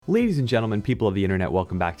Ladies and gentlemen, people of the internet,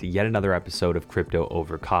 welcome back to yet another episode of Crypto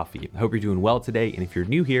Over Coffee. I hope you're doing well today, and if you're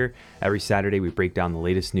new here, every Saturday we break down the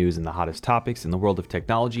latest news and the hottest topics in the world of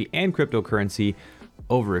technology and cryptocurrency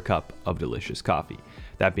over a cup of delicious coffee.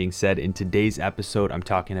 That being said, in today's episode, I'm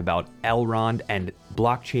talking about Elrond and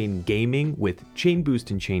blockchain gaming with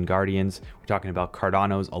Chainboost and Chain Guardians. We're talking about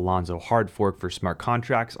Cardano's Alonzo hard fork for smart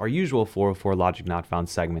contracts, our usual 404 Logic Not Found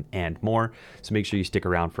segment, and more. So make sure you stick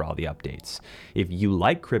around for all the updates. If you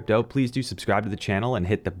like crypto, please do subscribe to the channel and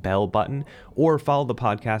hit the bell button, or follow the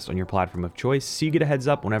podcast on your platform of choice so you get a heads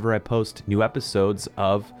up whenever I post new episodes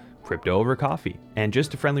of Crypto Over Coffee. And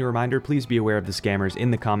just a friendly reminder, please be aware of the scammers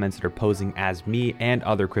in the comments that are posing as me and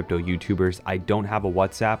other crypto YouTubers. I don't have a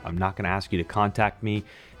WhatsApp. I'm not going to ask you to contact me.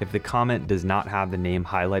 If the comment does not have the name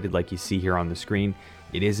highlighted like you see here on the screen,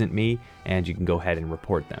 it isn't me, and you can go ahead and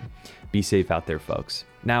report them. Be safe out there, folks.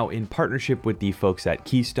 Now, in partnership with the folks at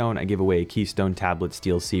Keystone, I give away a Keystone Tablet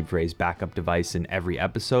Steel Seed Phrase backup device in every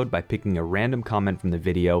episode by picking a random comment from the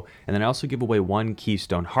video, and then I also give away one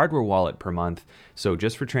Keystone hardware wallet per month. So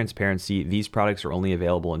just for transparency, these products are only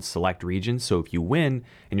available in select regions, so if you win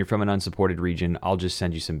and you're from an unsupported region, I'll just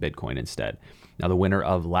send you some Bitcoin instead. Now, the winner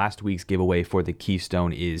of last week's giveaway for the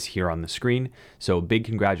Keystone is here on the screen, so big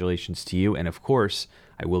congratulations to you, and of course,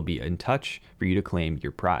 I will be in touch for you to claim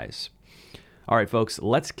your prize. All right, folks,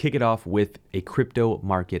 let's kick it off with a crypto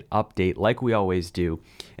market update like we always do.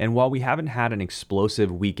 And while we haven't had an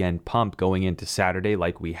explosive weekend pump going into Saturday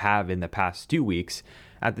like we have in the past 2 weeks,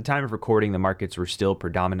 at the time of recording, the markets were still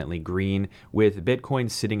predominantly green, with Bitcoin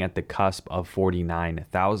sitting at the cusp of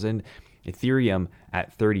 49,000, Ethereum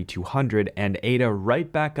at 3,200, and ADA right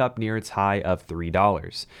back up near its high of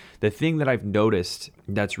 $3. The thing that I've noticed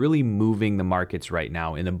that's really moving the markets right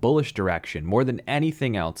now in a bullish direction more than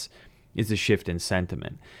anything else is a shift in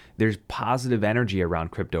sentiment. There's positive energy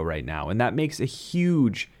around crypto right now, and that makes a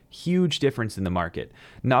huge difference in the market.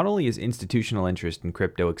 Not only is institutional interest in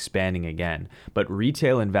crypto expanding again, but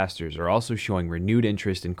retail investors are also showing renewed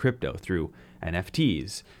interest in crypto through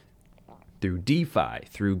NFTs, through DeFi,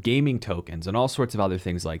 through gaming tokens, and all sorts of other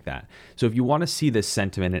things like that. So if you want to see this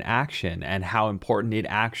sentiment in action and how important it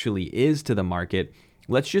actually is to the market,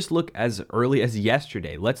 let's just look as early as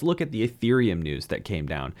yesterday. Let's look at the Ethereum news that came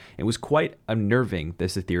down. It was quite unnerving,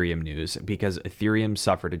 this Ethereum news, because Ethereum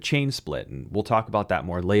suffered a chain split, and we'll talk about that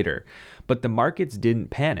more later. But the markets didn't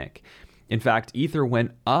panic. In fact, Ether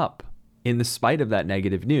went up in the spite of that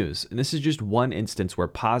negative news. And this is just one instance where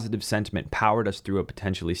positive sentiment powered us through a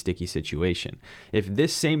potentially sticky situation. If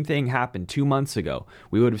this same thing happened 2 months ago,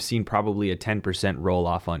 we would have seen probably a 10% roll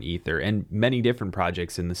off on Ether and many different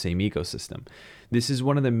projects in the same ecosystem. This is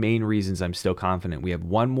one of the main reasons I'm still confident we have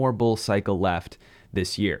one more bull cycle left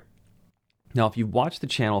this year. Now, if you've watched the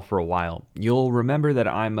channel for a while, you'll remember that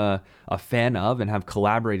I'm a fan of and have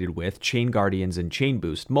collaborated with Chain Guardians and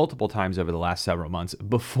Chainboost multiple times over the last several months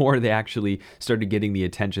before they actually started getting the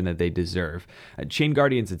attention that they deserve. Chain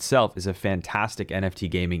Guardians itself is a fantastic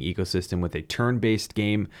NFT gaming ecosystem with a turn-based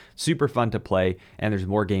game, super fun to play, and there's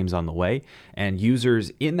more games on the way. And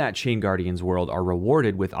users in that Chain Guardians world are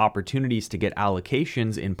rewarded with opportunities to get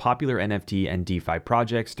allocations in popular NFT and DeFi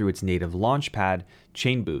projects through its native launchpad,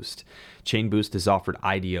 Chainboost. Chainboost has offered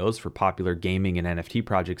IDOs for popular gaming and NFT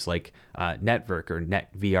projects like Network or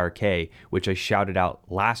NetVRK, which I shouted out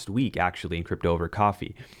last week actually in Crypto Over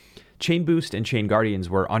Coffee. Chainboost and Chain Guardians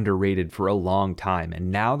were underrated for a long time, and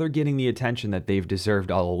now they're getting the attention that they've deserved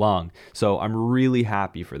all along. So I'm really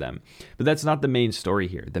happy for them. But that's not the main story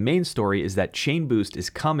here. The main story is that Chainboost is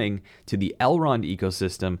coming to the Elrond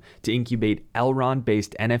ecosystem to incubate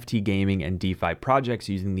Elrond-based NFT gaming and DeFi projects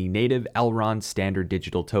using the native Elrond Standard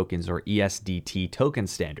Digital Tokens, or ESDT token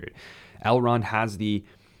standard. Elrond has the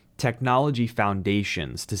technology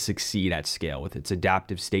foundations to succeed at scale with its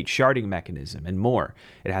adaptive state sharding mechanism and more.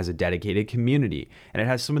 It has a dedicated community, and it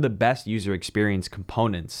has some of the best user experience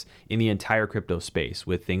components in the entire crypto space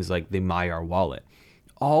with things like the Maiar wallet.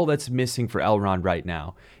 All that's missing for Elrond right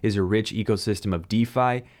now is a rich ecosystem of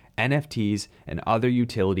DeFi, NFTs, and other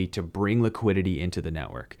utility to bring liquidity into the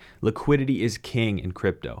network. Liquidity is king in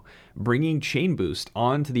crypto. Bringing Chainboost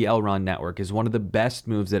onto the Elrond network is one of the best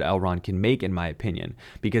moves that Elrond can make, in my opinion,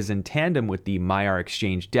 because in tandem with the Maiar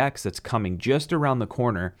Exchange DEX that's coming just around the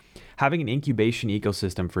corner, having an incubation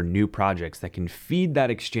ecosystem for new projects that can feed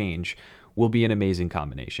that exchange will be an amazing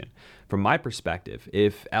combination. From my perspective,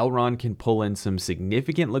 if Elrond can pull in some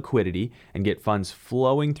significant liquidity and get funds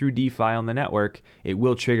flowing through DeFi on the network, it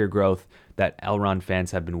will trigger growth that Elrond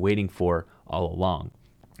fans have been waiting for all along.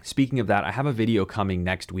 Speaking of that, I have a video coming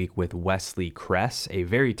next week with Wesley Kress, a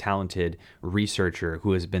very talented researcher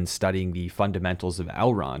who has been studying the fundamentals of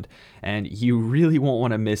Elrond. And you really won't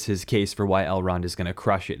want to miss his case for why Elrond is going to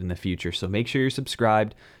crush it in the future. So make sure you're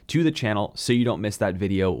subscribed to the channel so you don't miss that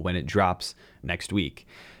video when it drops next week.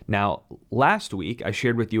 Now, last week, I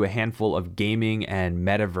shared with you a handful of gaming and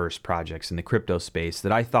metaverse projects in the crypto space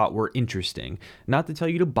that I thought were interesting. Not to tell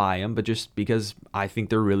you to buy them, but just because I think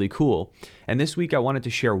they're really cool. And this week, I wanted to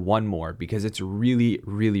share one more because it's really,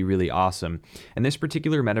 really, really awesome. And this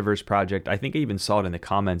particular metaverse project, I think I even saw it in the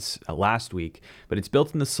comments last week, but it's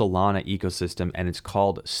built in the Solana ecosystem and it's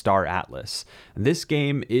called Star Atlas. And this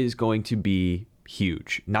game is going to be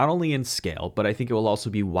huge, not only in scale, but I think it will also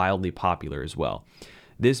be wildly popular as well.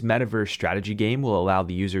 This metaverse strategy game will allow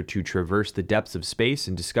the user to traverse the depths of space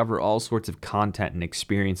and discover all sorts of content and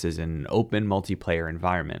experiences in an open multiplayer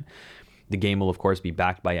environment. The game will, of course, be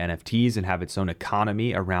backed by NFTs and have its own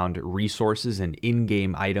economy around resources and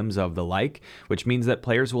in-game items of the like, which means that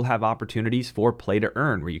players will have opportunities for play to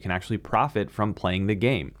earn, where you can actually profit from playing the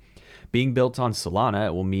game. Being built on Solana,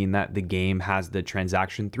 it will mean that the game has the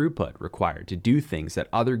transaction throughput required to do things that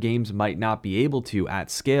other games might not be able to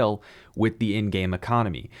at scale with the in-game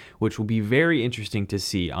economy, which will be very interesting to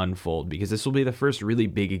see unfold because this will be the first really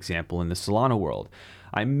big example in the Solana world.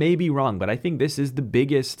 I may be wrong, but I think this is the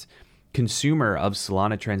biggest consumer of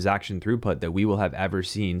Solana transaction throughput that we will have ever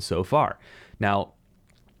seen so far. Now,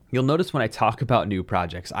 you'll notice when I talk about new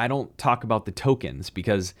projects, I don't talk about the tokens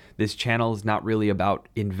because this channel is not really about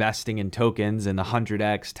investing in tokens and the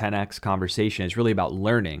 100x, 10x conversation. It's really about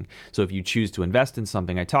learning. So if you choose to invest in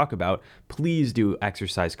something I talk about, please do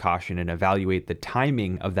exercise caution and evaluate the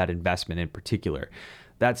timing of that investment in particular.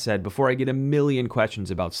 That said, before I get a million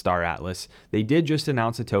questions about Star Atlas, they did just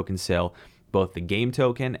announce a token sale, both the game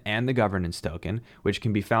token and the governance token, which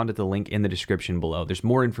can be found at the link in the description below. There's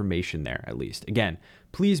more information there, at least. Again,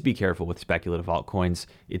 please be careful with speculative altcoins.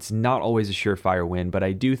 It's not always a surefire win, but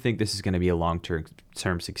I do think this is going to be a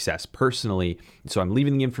long-term success personally. So I'm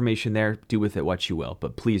leaving the information there. Do with it what you will,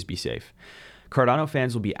 but please be safe. Cardano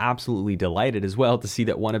fans will be absolutely delighted as well to see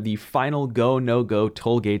that one of the final go, no-go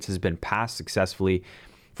toll gates has been passed successfully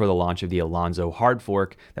for the launch of the Alonzo hard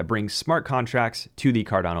fork that brings smart contracts to the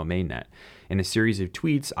Cardano mainnet. In a series of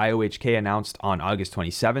tweets, IOHK announced on August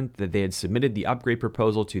 27th that they had submitted the upgrade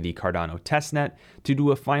proposal to the Cardano testnet to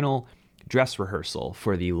do a final dress rehearsal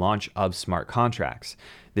for the launch of smart contracts.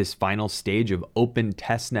 This final stage of open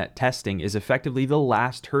testnet testing is effectively the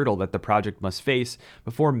last hurdle that the project must face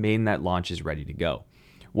before mainnet launch is ready to go.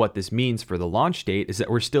 What this means for the launch date is that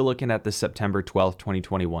we're still looking at the September 12th,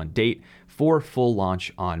 2021 date for full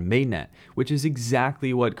launch on mainnet, which is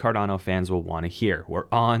exactly what Cardano fans will want to hear. We're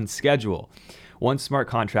on schedule. Once smart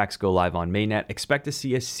contracts go live on mainnet, expect to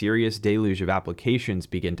see a serious deluge of applications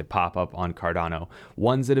begin to pop up on Cardano,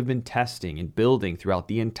 ones that have been testing and building throughout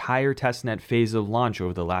the entire testnet phase of launch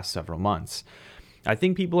over the last several months. I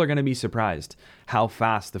think people are going to be surprised how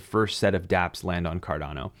fast the first set of dApps land on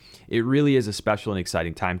Cardano. It really is a special and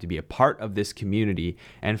exciting time to be a part of this community,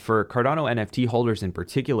 and for Cardano NFT holders in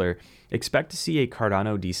particular, expect to see a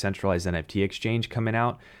Cardano decentralized NFT exchange coming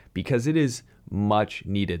out because it is much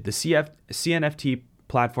needed. The CNFT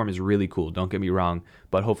platform is really cool, don't get me wrong,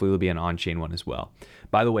 but hopefully there'll be an on-chain one as well.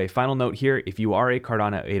 By the way, final note here, if you are a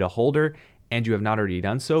Cardano ADA holder and you have not already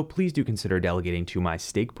done so, please do consider delegating to my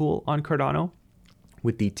stake pool on Cardano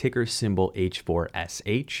with the ticker symbol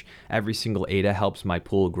H4SH. Every single ADA helps my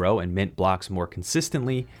pool grow and mint blocks more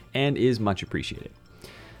consistently and is much appreciated.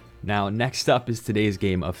 Now, next up is today's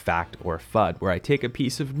game of Fact or FUD, where I take a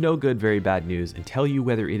piece of no good, very bad news and tell you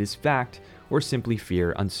whether it is fact or simply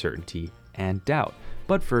fear, uncertainty, and doubt.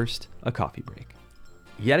 But first, a coffee break.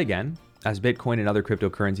 Yet again, as Bitcoin and other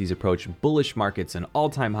cryptocurrencies approach bullish markets and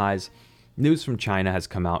all-time highs, news from China has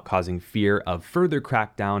come out causing fear of further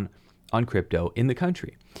crackdown on crypto in the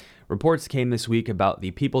country. Reports came this week about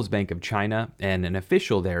the People's Bank of China and an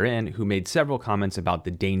official therein who made several comments about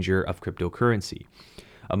the danger of cryptocurrency.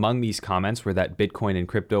 Among these comments were that Bitcoin and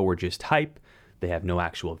crypto were just hype, they have no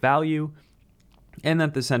actual value, and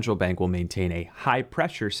that the central bank will maintain a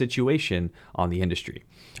high-pressure situation on the industry.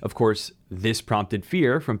 Of course, this prompted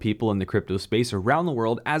fear from people in the crypto space around the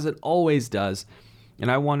world, as it always does,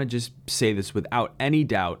 and I want to just say this without any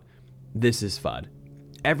doubt, this is FUD.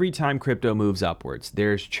 Every time crypto moves upwards,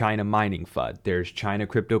 there's China mining FUD, there's China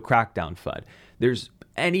crypto crackdown FUD, there's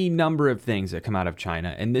any number of things that come out of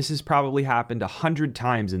China, and this has probably happened 100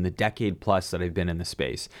 times in the decade plus that I've been in the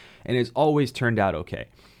space, and it's always turned out okay.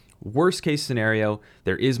 Worst case scenario,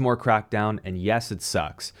 there is more crackdown, and yes, it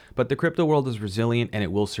sucks, but the crypto world is resilient and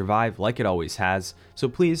it will survive like it always has, so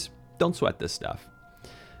please don't sweat this stuff.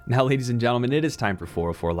 Now, ladies and gentlemen, it is time for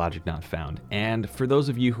 404 Logic Not Found. And for those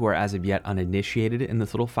of you who are as of yet uninitiated in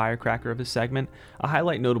this little firecracker of a segment, I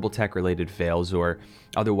highlight notable tech-related fails or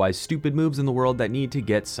otherwise stupid moves in the world that need to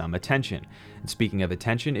get some attention. And speaking of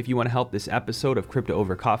attention, if you want to help this episode of Crypto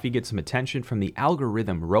Over Coffee get some attention from the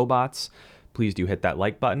algorithm robots, please do hit that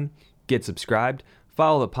like button, get subscribed,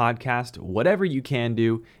 follow the podcast, whatever you can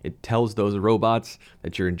do. It tells those robots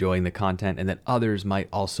that you're enjoying the content and that others might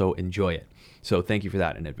also enjoy it. So thank you for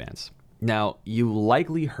that in advance. Now, you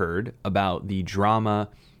likely heard about the drama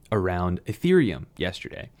around Ethereum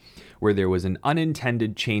yesterday, where there was an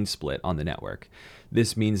unintended chain split on the network.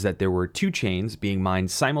 This means that there were two chains being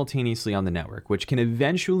mined simultaneously on the network, which can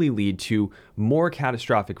eventually lead to more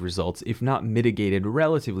catastrophic results if not mitigated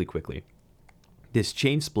relatively quickly. This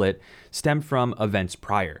chain split stemmed from events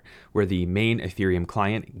prior, where the main Ethereum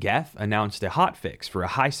client, Geth, announced a hotfix for a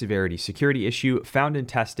high-severity security issue found in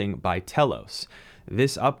testing by Telos.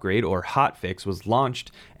 This upgrade, or hotfix, was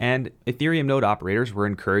launched, and Ethereum node operators were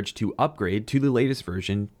encouraged to upgrade to the latest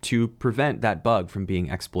version to prevent that bug from being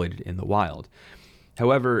exploited in the wild.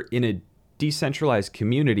 However, in a decentralized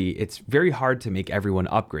community, it's very hard to make everyone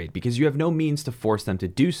upgrade because you have no means to force them to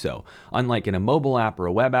do so, unlike in a mobile app or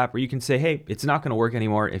a web app where you can say, hey, it's not going to work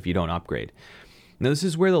anymore if you don't upgrade. Now, this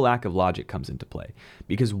is where the lack of logic comes into play,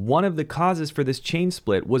 because one of the causes for this chain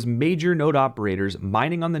split was major node operators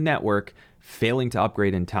mining on the network failing to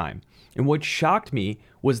upgrade in time. And what shocked me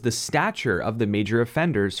was the stature of the major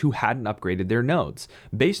offenders who hadn't upgraded their nodes.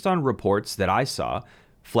 Based on reports that I saw,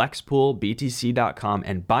 Flexpool, BTC.com,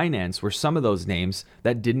 and Binance were some of those names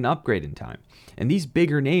that didn't upgrade in time. And these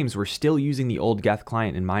bigger names were still using the old Geth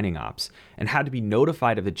client in mining ops and had to be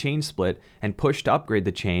notified of the chain split and pushed to upgrade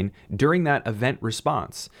the chain during that event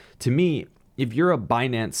response. To me, if you're a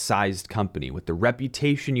Binance-sized company with the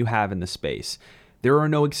reputation you have in the space, there are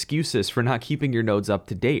no excuses for not keeping your nodes up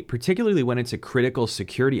to date, particularly when it's a critical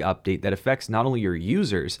security update that affects not only your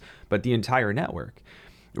users, but the entire network.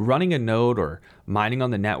 Running a node or mining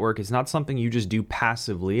on the network is not something you just do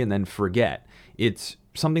passively and then forget. It's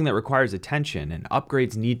something that requires attention, and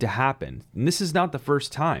upgrades need to happen. And this is not the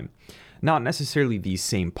first time. Not necessarily these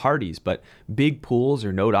same parties, but big pools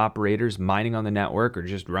or node operators mining on the network or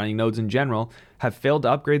just running nodes in general have failed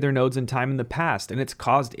to upgrade their nodes in time in the past, and it's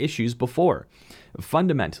caused issues before.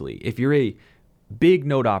 Fundamentally, if you're a big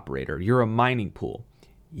node operator, you're a mining pool,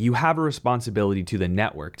 you have a responsibility to the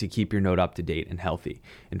network to keep your node up to date and healthy.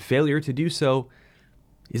 And failure to do so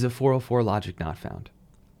is a 404 Logic Not Found.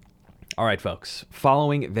 All right, folks.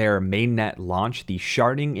 Following their mainnet launch, the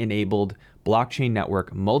sharding-enabled blockchain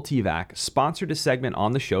network Multivac sponsored a segment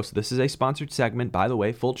on the show. So this is a sponsored segment, by the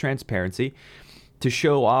way, full transparency, to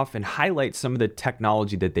show off and highlight some of the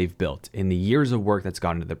technology that they've built in the years of work that's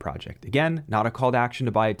gone into the project. Again, not a call to action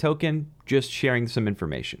to buy a token, just sharing some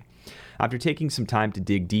information. After taking some time to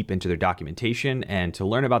dig deep into their documentation and to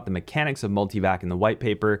learn about the mechanics of Multivac in the white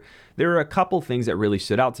paper, there are a couple things that really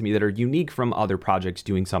stood out to me that are unique from other projects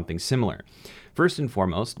doing something similar. First and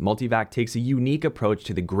foremost, Multivac takes a unique approach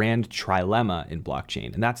to the grand trilemma in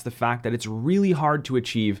blockchain, and that's the fact that it's really hard to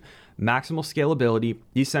achieve maximal scalability,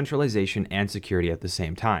 decentralization, and security at the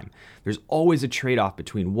same time. There's always a trade-off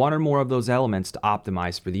between one or more of those elements to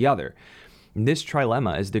optimize for the other. This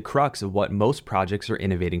trilemma is the crux of what most projects are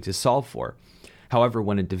innovating to solve for. However,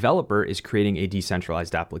 when a developer is creating a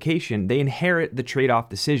decentralized application, they inherit the trade-off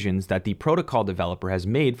decisions that the protocol developer has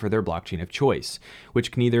made for their blockchain of choice,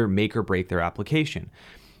 which can either make or break their application.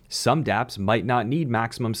 Some dApps might not need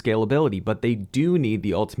maximum scalability, but they do need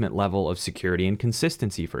the ultimate level of security and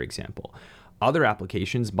consistency, for example. Other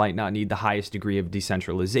applications might not need the highest degree of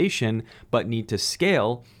decentralization, but need to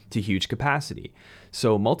scale to huge capacity.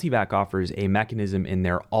 So Multivac offers a mechanism in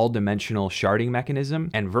their all-dimensional sharding mechanism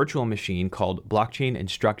and virtual machine called Blockchain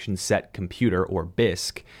Instruction Set Computer, or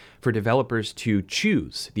BISC, for developers to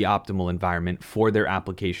choose the optimal environment for their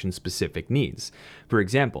application-specific needs. For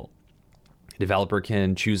example, a developer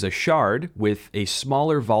can choose a shard with a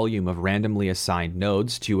smaller volume of randomly assigned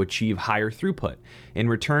nodes to achieve higher throughput in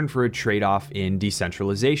return for a trade-off in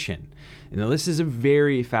decentralization. Now, this is a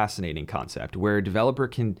very fascinating concept where a developer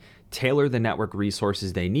can tailor the network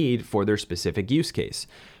resources they need for their specific use case.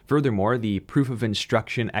 Furthermore, the proof of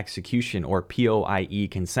instruction execution, or POIE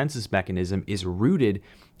consensus mechanism, is rooted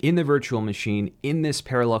in the virtual machine in this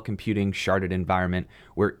parallel computing sharded environment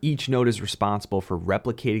where each node is responsible for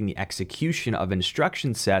replicating the execution of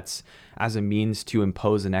instruction sets as a means to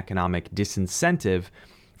impose an economic disincentive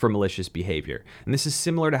for malicious behavior. And this is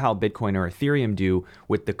similar to how Bitcoin or Ethereum do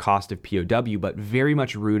with the cost of POW, but very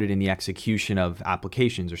much rooted in the execution of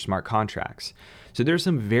applications or smart contracts. So there's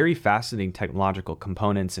some very fascinating technological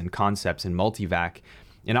components and concepts in Multivac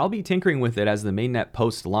And I'll be tinkering with it as the mainnet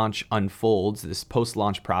post-launch unfolds, this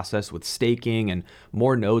post-launch process with staking and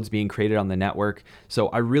more nodes being created on the network. So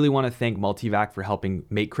I really want to thank Multivac for helping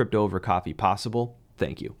make Crypto Over Coffee possible.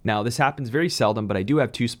 Thank you. Now, this happens very seldom, but I do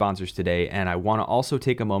have two sponsors today, and I want to also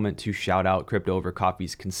take a moment to shout out Crypto Over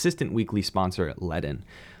Coffee's consistent weekly sponsor, Ledn.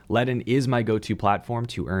 Ledn is my go-to platform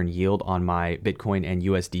to earn yield on my Bitcoin and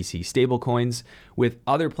USDC stablecoins, with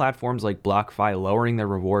other platforms like BlockFi lowering their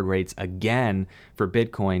reward rates again for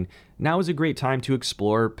Bitcoin. Now is a great time to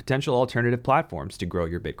explore potential alternative platforms to grow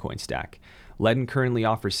your Bitcoin stack. Ledn currently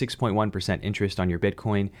offers 6.1% interest on your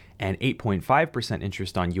Bitcoin and 8.5%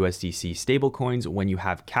 interest on USDC stablecoins when you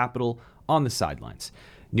have capital on the sidelines.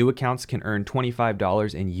 New accounts can earn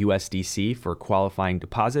 $25 in USDC for qualifying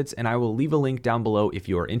deposits, and I will leave a link down below if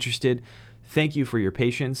you are interested. Thank you for your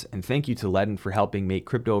patience, and thank you to Ledn for helping make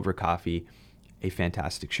Crypto Over Coffee a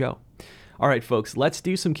fantastic show. All right, folks, let's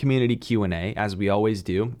do some community Q&A, as we always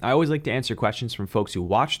do. I always like to answer questions from folks who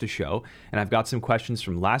watch the show, and I've got some questions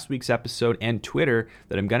from last week's episode and Twitter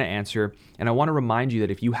that I'm going to answer. And I want to remind you that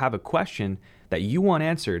if you have a question that you want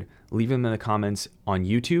answered, leave them in the comments on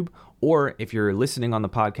YouTube, or if you're listening on the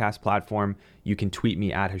podcast platform, you can tweet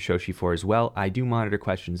me at Hashoshi4 as well. I do monitor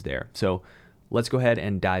questions there. So let's go ahead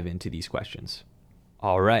and dive into these questions.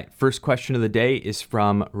 All right, first question of the day is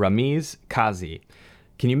from Ramiz Kazi.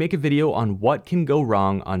 Can you make a video on what can go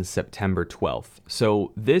wrong on September 12th?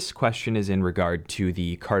 So this question is in regard to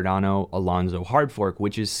the Cardano Alonzo hard fork,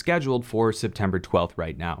 which is scheduled for September 12th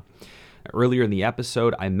right now. Earlier in the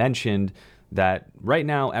episode, I mentioned that right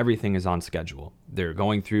now everything is on schedule. They're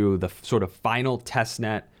going through the sort of final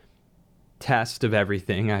testnet test of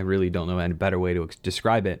everything. I really don't know any better way to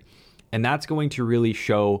describe it. And that's going to really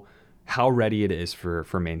show how ready it is for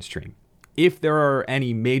mainstream. If there are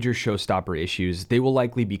any major showstopper issues, they will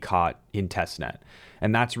likely be caught in testnet.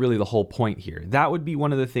 And that's really the whole point here. That would be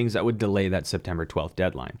one of the things that would delay that September 12th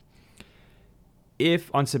deadline.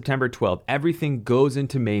 If on September 12th, everything goes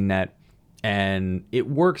into mainnet and it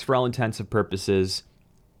works for all intents and purposes,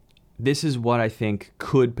 this is what I think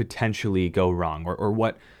could potentially go wrong, or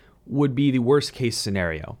what would be the worst case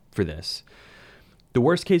scenario for this. The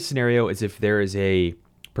worst case scenario is if there is a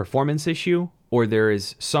performance issue or there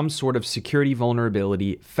is some sort of security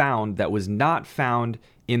vulnerability found that was not found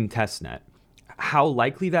in testnet. How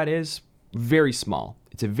likely that is? Very small.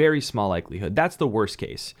 It's a very small likelihood. That's the worst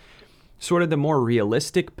case. Sort of the more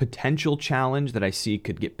realistic potential challenge that I see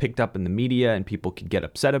could get picked up in the media and people could get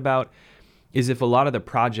upset about is if a lot of the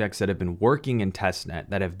projects that have been working in testnet,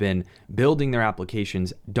 that have been building their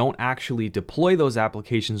applications, don't actually deploy those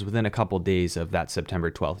applications within a couple days of that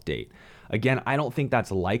September 12th date. Again, I don't think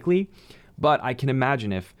that's likely, but I can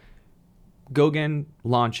imagine if Goguen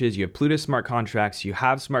launches, you have Plutus smart contracts, you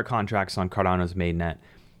have smart contracts on Cardano's mainnet,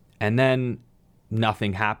 and then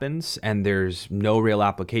nothing happens and there's no real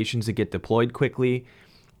applications that get deployed quickly,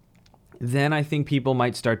 then I think people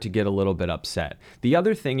might start to get a little bit upset. The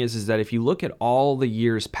other thing is that if you look at all the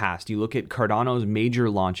years past, you look at Cardano's major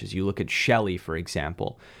launches, you look at Shelly, for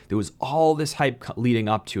example, there was all this hype leading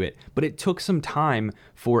up to it, but it took some time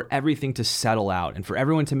for everything to settle out and for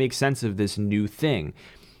everyone to make sense of this new thing.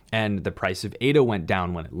 And the price of ADA went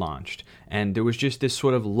down when it launched. And there was just this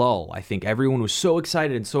sort of lull. I think everyone was so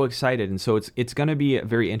excited. And so it's going to be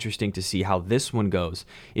very interesting to see how this one goes.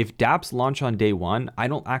 If dApps launch on day one, I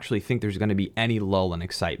don't actually think there's going to be any lull in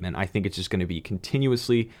excitement. I think it's just going to be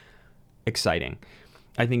continuously exciting.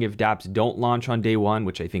 I think if dApps don't launch on day one,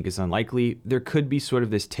 which I think is unlikely, there could be sort of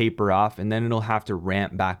this taper off and then it'll have to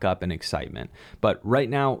ramp back up in excitement. But right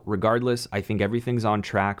now, regardless, I think everything's on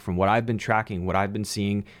track. From what I've been tracking, what I've been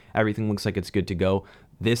seeing, everything looks like it's good to go.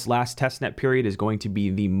 This last testnet period is going to be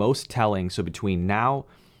the most telling. So between now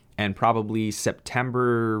and probably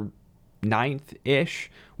September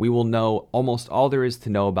 9th-ish, we will know almost all there is to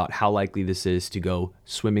know about how likely this is to go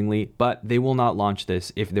swimmingly, but they will not launch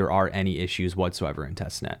this if there are any issues whatsoever in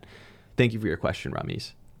testnet. Thank you for your question,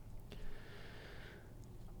 Ramiz.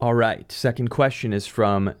 All right, second question is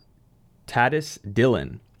from Tatis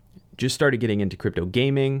Dillon. Just started getting into crypto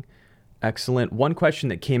gaming. Excellent. One question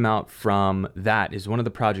that came out from that is one of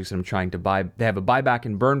the projects that I'm trying to buy. They have a buyback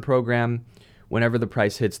and burn program whenever the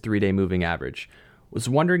price hits 3-day moving average. Was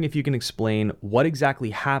wondering if you can explain what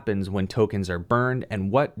exactly happens when tokens are burned and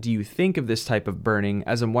what do you think of this type of burning,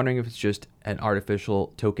 as I'm wondering if it's just an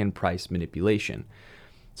artificial token price manipulation.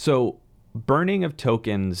 So burning of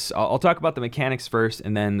tokens, I'll talk about the mechanics first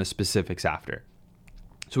and then the specifics after.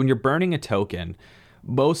 So when you're burning a token,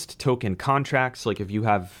 most token contracts, like if you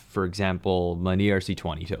have, for example, an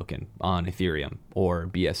ERC20 token on Ethereum or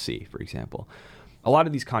BSC, for example, a lot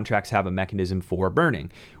of these contracts have a mechanism for burning,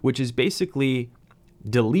 which is basically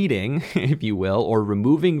deleting, if you will, or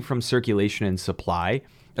removing from circulation and supply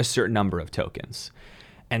a certain number of tokens.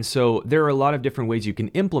 And so there are a lot of different ways you can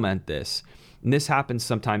implement this. And this happens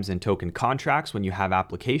sometimes in token contracts when you have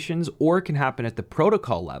applications, or it can happen at the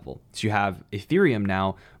protocol level. So you have Ethereum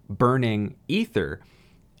now burning Ether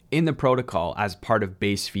in the protocol as part of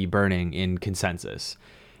base fee burning in consensus.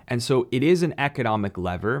 And so it is an economic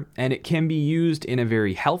lever, and it can be used in a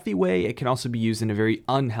very healthy way. It can also be used in a very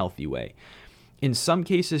unhealthy way. In some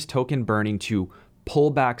cases, token burning to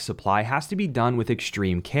pull back supply has to be done with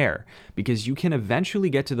extreme care, because you can eventually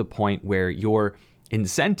get to the point where your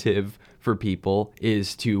incentive for people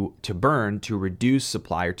is to burn, to reduce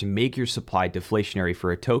supply, or to make your supply deflationary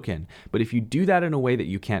for a token. But if you do that in a way that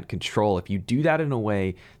you can't control, if you do that in a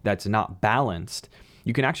way that's not balanced,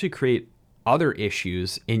 you can actually create other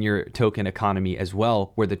issues in your token economy as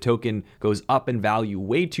well, where the token goes up in value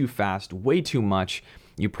way too fast, way too much.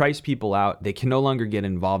 You price people out. They can no longer get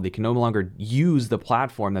involved. They can no longer use the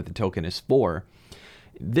platform that the token is for.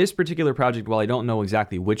 This particular project, while I don't know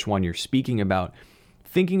exactly which one you're speaking about,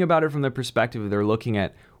 thinking about it from the perspective they're looking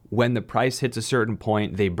at when the price hits a certain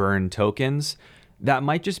point, they burn tokens. That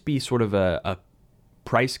might just be sort of a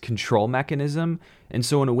price control mechanism. And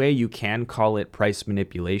so in a way you can call it price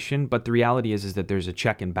manipulation, but the reality is that there's a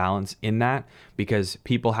check and balance in that, because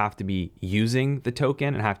people have to be using the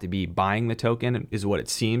token and have to be buying the token, is what it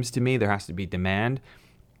seems to me. There has to be demand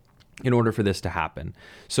in order for this to happen.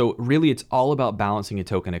 So really it's all about balancing a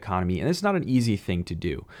token economy, and it's not an easy thing to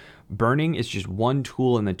do. Burning is just one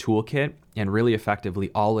tool in the toolkit, and really effectively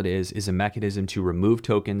all it is a mechanism to remove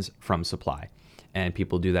tokens from supply. And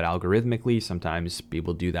people do that algorithmically. Sometimes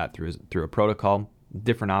people do that through a protocol,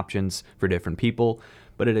 different options for different people.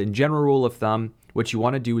 But at a general rule of thumb, what you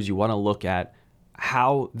want to do is you want to look at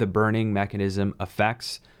how the burning mechanism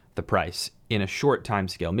affects the price in a short time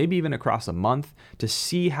scale, maybe even across a month, to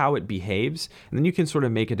see how it behaves. And then you can sort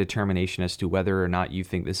of make a determination as to whether or not you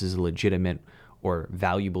think this is a legitimate or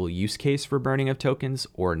valuable use case for burning of tokens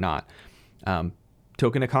or not.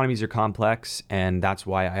 Token economies are complex, and that's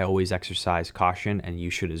why I always exercise caution, and you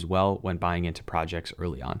should as well when buying into projects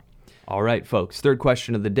early on. All right, folks, third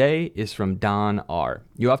question of the day is from Don R.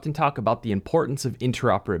 You often talk about the importance of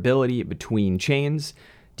interoperability between chains.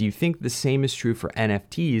 Do you think the same is true for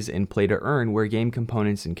NFTs in play to earn, where game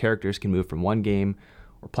components and characters can move from one game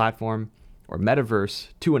or platform or metaverse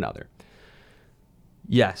to another?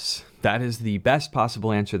 Yes, that is the best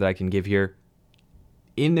possible answer that I can give here.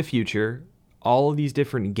 In the future, all of these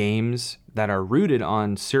different games that are rooted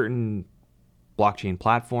on certain blockchain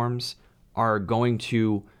platforms are going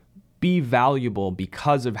to be valuable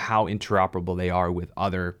because of how interoperable they are with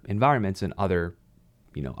other environments and other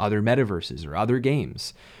metaverses or other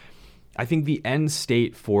games. I think the end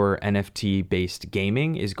state for NFT-based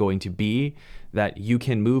gaming is going to be that you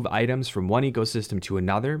can move items from one ecosystem to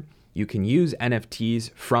another. You can use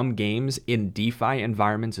NFTs from games in DeFi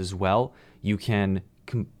environments as well. You can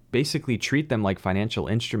basically treat them like financial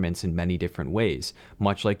instruments in many different ways,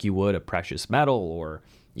 much like you would a precious metal or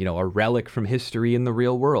a relic from history in the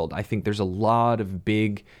real world. I think there's a lot of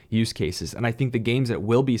big use cases, and I think the games that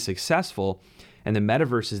will be successful and the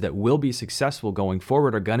metaverses that will be successful going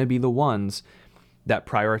forward are going to be the ones that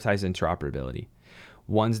prioritize interoperability,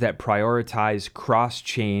 ones that prioritize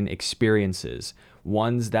cross-chain experiences,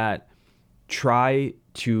 ones that try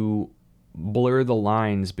to blur the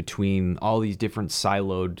lines between all these different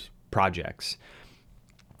siloed projects.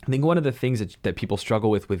 I think one of the things that people struggle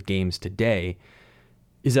with games today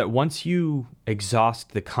is that once you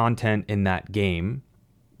exhaust the content in that game,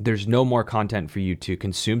 there's no more content for you to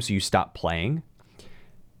consume, so you stop playing.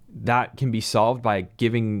 That can be solved by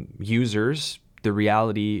giving users the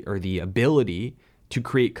reality or the ability to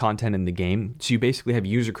create content in the game. So you basically have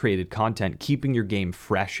user-created content, keeping your game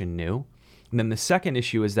fresh and new. And then the second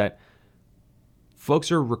issue is that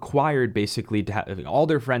folks are required basically to have, all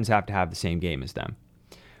their friends have to have the same game as them,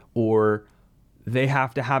 or they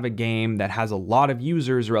have to have a game that has a lot of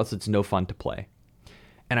users, or else it's no fun to play.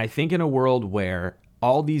 And I think in a world where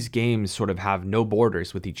all these games sort of have no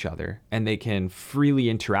borders with each other and they can freely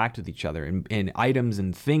interact with each other, and items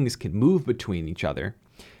and things can move between each other,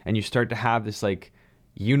 and you start to have this like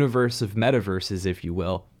universe of metaverses, if you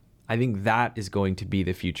will, I think that is going to be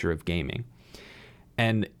the future of gaming.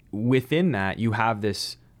 And within that, you have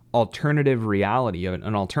this alternative reality,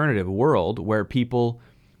 an alternative world where people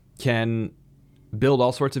can build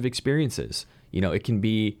all sorts of experiences. It can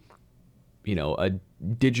be, a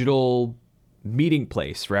digital meeting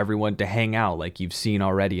place for everyone to hang out, like you've seen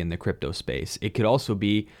already in the crypto space. It could also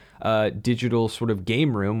be a digital sort of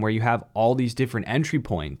game room where you have all these different entry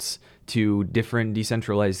points to different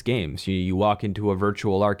decentralized games. You walk into a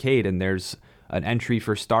virtual arcade and there's an entry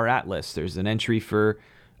for Star Atlas. There's an entry for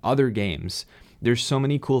other games. There's so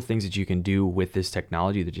many cool things that you can do with this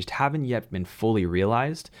technology that just haven't yet been fully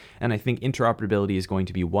realized. And I think interoperability is going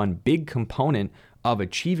to be one big component of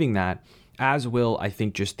achieving that, as will, I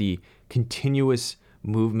think, just the continuous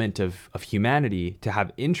movement of humanity to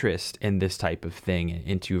have interest in this type of thing,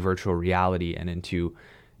 into virtual reality and into,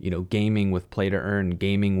 gaming with play to earn,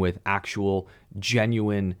 gaming with actual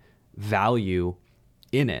genuine value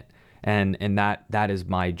in it. And that is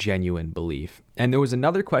my genuine belief. And there was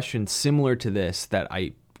another question similar to this that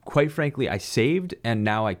I, quite frankly, I saved and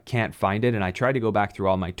now I can't find it. And I tried to go back through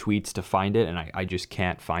all my tweets to find it and I just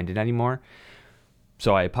can't find it anymore.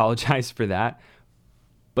 So I apologize for that.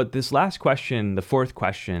 But this last question, the fourth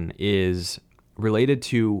question, is related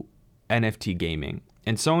to NFT gaming.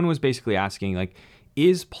 And someone was basically asking, like,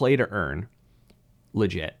 is play to earn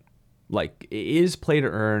legit? Like, is play to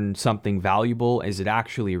earn something valuable? Is it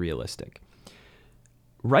actually realistic?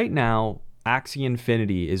 Right now, Axie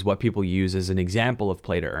Infinity is what people use as an example of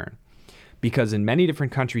play to earn. Because in many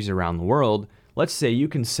different countries around the world, let's say you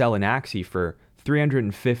can sell an Axie for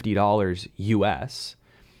 $350 US.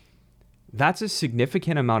 That's a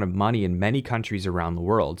significant amount of money in many countries around the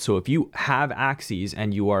world. So if you have Axies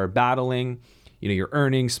and you are battling, you're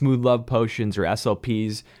earning Smooth Love Potions or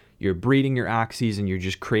SLPs, you're breeding your Axies and you're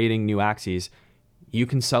just creating new Axies, you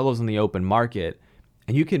can sell those in the open market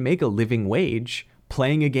and you can make a living wage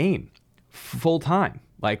playing a game full time.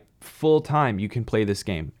 Like full time, you can play this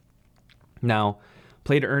game. Now,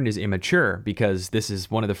 play to earn is immature because this is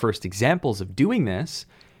one of the first examples of doing this.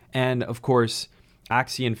 And of course,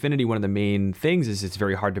 Axie Infinity, one of the main things is it's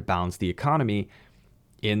very hard to balance the economy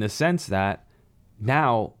in the sense that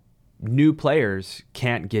now new players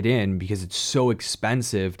can't get in because it's so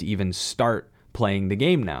expensive to even start playing the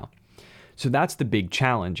game now. So that's the big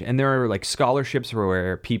challenge. And there are like scholarships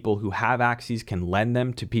where people who have Axies can lend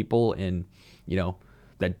them to people in,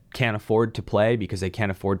 that can't afford to play because they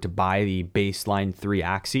can't afford to buy the baseline 3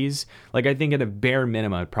 Axies. Like I think at a bare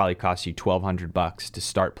minimum, it probably costs you $1,200 to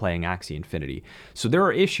start playing Axie Infinity. So there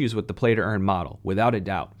are issues with the play to earn model, without a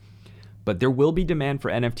doubt. But there will be demand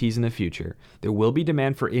for NFTs in the future. There will be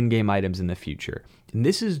demand for in-game items in the future. And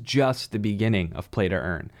this is just the beginning of play to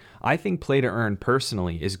earn. I think play to earn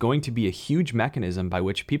personally is going to be a huge mechanism by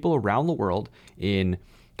which people around the world in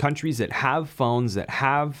countries that have phones, that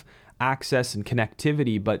have access and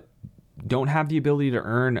connectivity, but don't have the ability to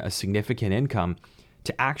earn a significant income,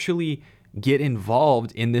 to actually get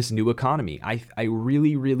involved in this new economy. I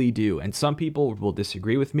really, really do. And some people will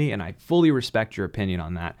disagree with me, and I fully respect your opinion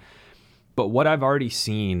on that. But what I've already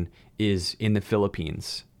seen is in the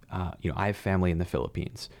Philippines. I have family in the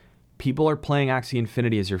Philippines. People are playing Axie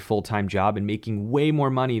Infinity as their full-time job and making way more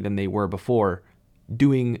money than they were before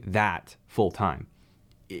doing that full-time.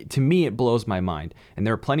 To me, it blows my mind. And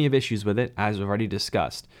there are plenty of issues with it, as I've already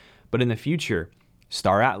discussed. But in the future,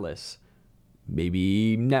 Star Atlas,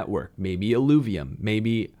 maybe Network, maybe Illuvium,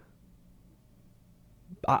 maybe...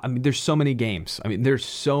 there's so many games. There's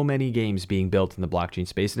so many games being built in the blockchain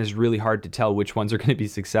space, and it's really hard to tell which ones are going to be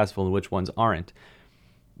successful and which ones aren't.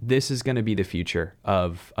 This is going to be the future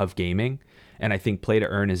of gaming, and I think play to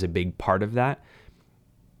earn is a big part of that.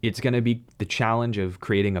 It's going to be the challenge of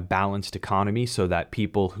creating a balanced economy so that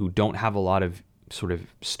people who don't have a lot of sort of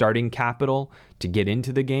starting capital to get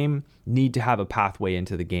into the game need to have a pathway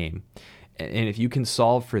into the game. And if you can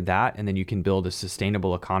solve for that, and then you can build a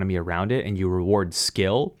sustainable economy around it, and you reward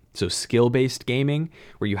skill, so skill-based gaming,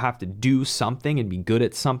 where you have to do something and be good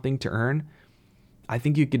at something to earn, I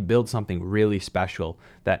think you could build something really special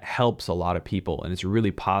that helps a lot of people, and it's really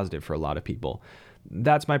positive for a lot of people.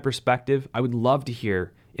 That's my perspective. I would love to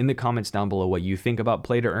hear in the comments down below what you think about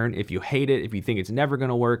play to earn. If you hate it, if you think it's never going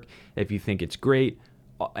to work, if you think it's great,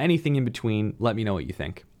 anything in between, let me know what you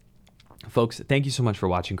think. Folks, thank you so much for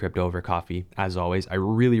watching Crypto Over Coffee. As always, I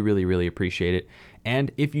really, really, really appreciate it.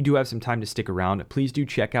 And if you do have some time to stick around, please do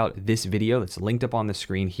check out this video that's linked up on the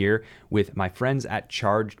screen here with my friends at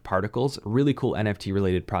Charged Particles, a really cool NFT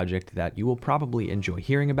related project that you will probably enjoy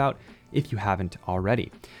hearing about if you haven't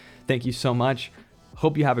already. Thank you so much.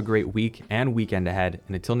 Hope you have a great week and weekend ahead.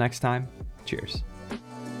 And until next time, cheers.